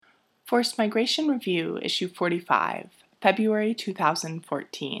Forced Migration Review, Issue 45, February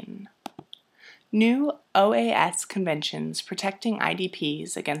 2014. New OAS Conventions Protecting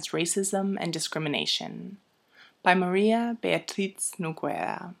IDPs Against Racism and Discrimination, by Maria Beatriz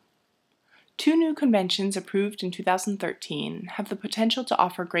Nogueira. Two new conventions approved in 2013 have the potential to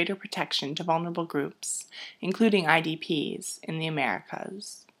offer greater protection to vulnerable groups, including IDPs, in the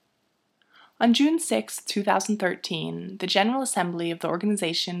Americas. On June 6, 2013, the General Assembly of the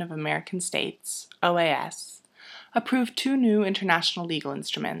Organization of American States, OAS, approved two new international legal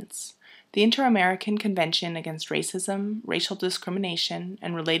instruments, the Inter-American Convention Against Racism, Racial Discrimination,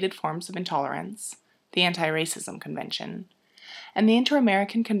 and Related Forms of Intolerance, the Anti-Racism Convention, and the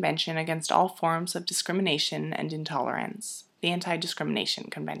Inter-American Convention Against All Forms of Discrimination and Intolerance, the Anti-Discrimination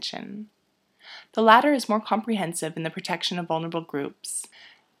Convention. The latter is more comprehensive in the protection of vulnerable groups,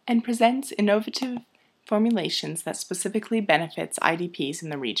 and presents innovative formulations that specifically benefits IDPs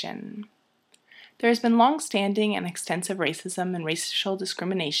in the region. There has been long-standing and extensive racism and racial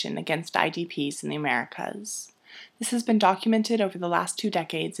discrimination against IDPs in the Americas. This has been documented over the last 2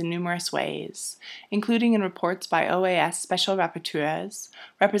 decades in numerous ways, including in reports by OAS Special Rapporteurs,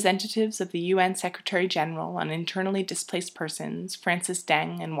 representatives of the UN Secretary-General on Internally Displaced Persons, Francis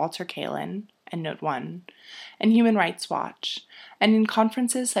Deng and Walter Kalin, and Note 1, and Human Rights Watch, and in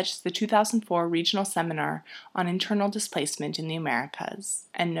conferences such as the 2004 Regional Seminar on Internal Displacement in the Americas,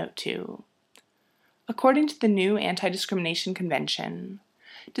 and Note 2. According to the new Anti-Discrimination Convention,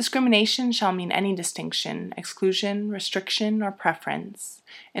 discrimination shall mean any distinction, exclusion, restriction, or preference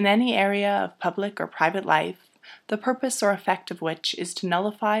in any area of public or private life, the purpose or effect of which is to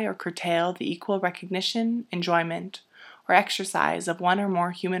nullify or curtail the equal recognition, enjoyment, or exercise of one or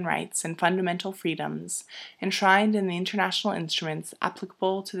more human rights and fundamental freedoms enshrined in the international instruments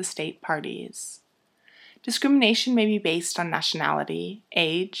applicable to the state parties. Discrimination may be based on nationality,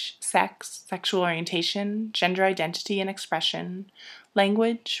 age, sex, sexual orientation, gender identity and expression,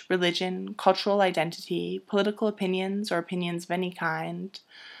 language, religion, cultural identity, political opinions or opinions of any kind,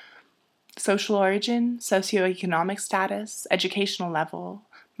 social origin, socioeconomic status, educational level,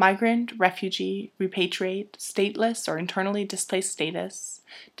 migrant, refugee, repatriate, stateless or internally displaced status,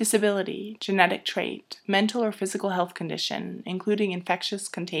 disability, genetic trait, mental or physical health condition, including infectious,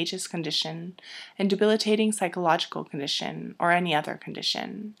 contagious condition, and debilitating psychological condition, or any other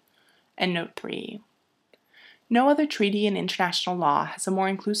condition. And Note 3. No other treaty in international law has a more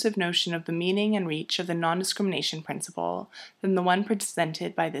inclusive notion of the meaning and reach of the non-discrimination principle than the one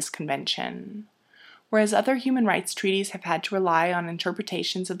presented by this convention. Whereas other human rights treaties have had to rely on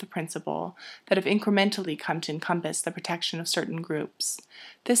interpretations of the principle that have incrementally come to encompass the protection of certain groups,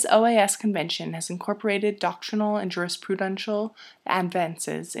 this OAS convention has incorporated doctrinal and jurisprudential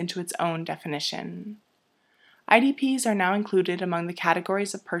advances into its own definition. IDPs are now included among the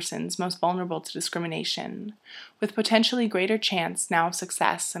categories of persons most vulnerable to discrimination, with potentially greater chance now of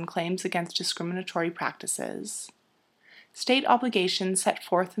success in claims against discriminatory practices. State obligations set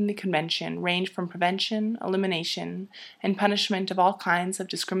forth in the Convention range from prevention, elimination, and punishment of all kinds of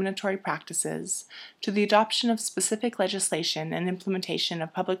discriminatory practices to the adoption of specific legislation and implementation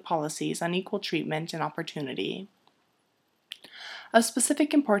of public policies on equal treatment and opportunity. Of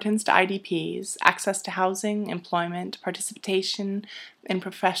specific importance to IDPs, access to housing, employment, participation in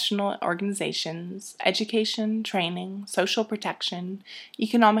professional organizations, education, training, social protection,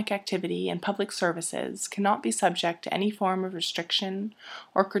 economic activity, and public services cannot be subject to any form of restriction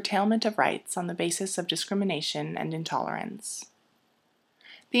or curtailment of rights on the basis of discrimination and intolerance.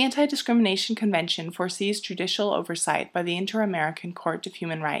 The Anti-Discrimination Convention foresees judicial oversight by the Inter-American Court of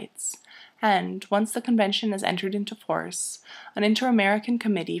Human Rights, and, once the convention has entered into force, an Inter-American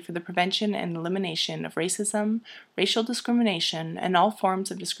Committee for the Prevention and Elimination of Racism, Racial Discrimination, and all forms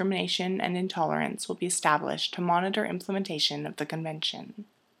of discrimination and intolerance will be established to monitor implementation of the convention.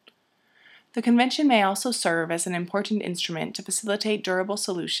 The convention may also serve as an important instrument to facilitate durable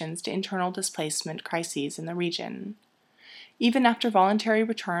solutions to internal displacement crises in the region. Even after voluntary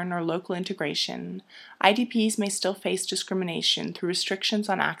return or local integration, IDPs may still face discrimination through restrictions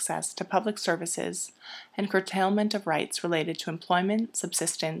on access to public services and curtailment of rights related to employment,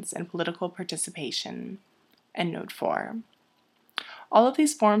 subsistence, and political participation. And Note 4. All of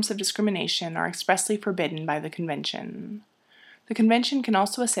these forms of discrimination are expressly forbidden by the Convention. The Convention can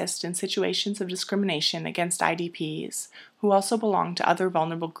also assist in situations of discrimination against IDPs who also belong to other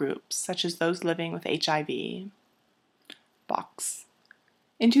vulnerable groups, such as those living with HIV. Box.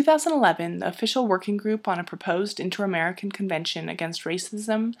 In 2011, the official working group on a proposed Inter-American Convention against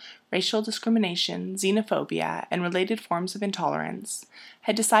Racism, Racial Discrimination, Xenophobia, and Related Forms of Intolerance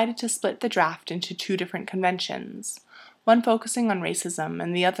had decided to split the draft into 2 different conventions, one focusing on racism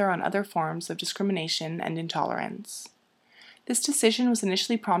and the other on other forms of discrimination and intolerance. This decision was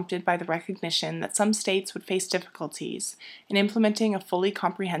initially prompted by the recognition that some states would face difficulties in implementing a fully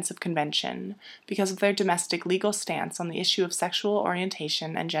comprehensive convention because of their domestic legal stance on the issue of sexual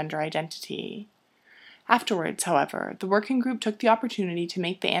orientation and gender identity. Afterwards, however, the working group took the opportunity to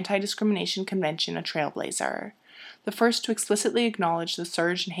make the Anti-Discrimination Convention a trailblazer, the first to explicitly acknowledge the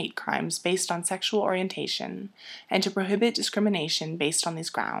surge in hate crimes based on sexual orientation and to prohibit discrimination based on these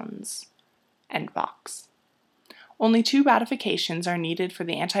grounds. End box. Only 2 ratifications are needed for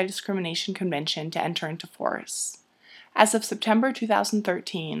the Anti-Discrimination Convention to enter into force. As of September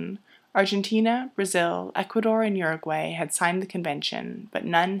 2013, Argentina, Brazil, Ecuador, and Uruguay had signed the convention, but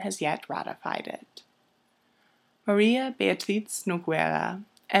none has yet ratified it. Maria Beatriz Nogueira,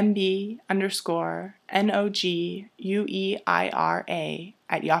 MB_NOGUEIRA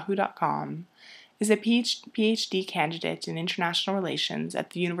 @yahoo.com, is a PhD candidate in international relations at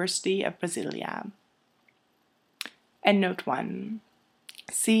the University of Brasilia. Endnote 1.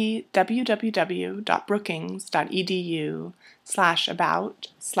 See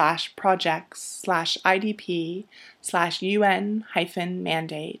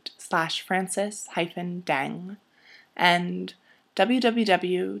and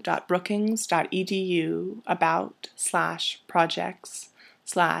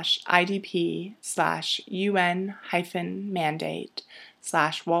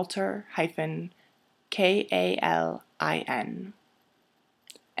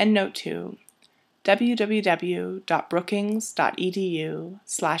Endnote 2.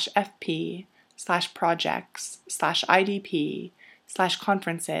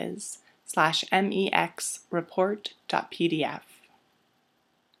 report.pdf.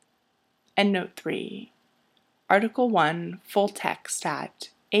 Endnote 3. Article 1 full text at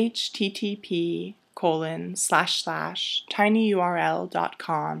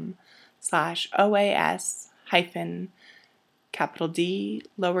http://tinyurl.com/OAS- capital D,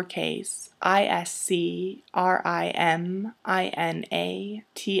 lowercase,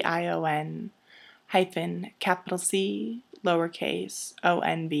 ISCRIMINATION hyphen capital C, lowercase,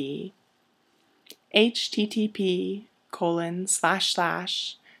 ONB,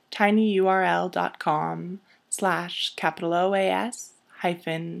 http://tinyurl.com/capital OAS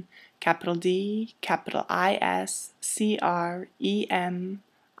hyphen capital D, capital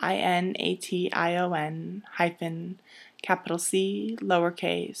ISCREMINATION hyphen capital C,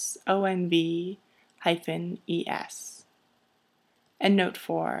 lowercase, ONB hyphen ES. Endnote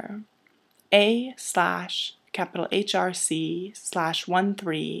 4. A/capital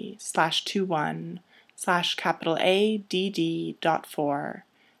HRC/13/21/capital ADD.4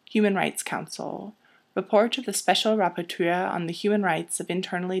 Human Rights Council Report of the Special Rapporteur on the Human Rights of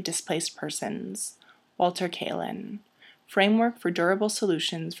Internally Displaced Persons, Walter Kalin. Framework for Durable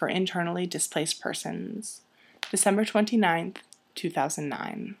Solutions for Internally Displaced Persons, December 29,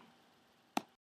 2009.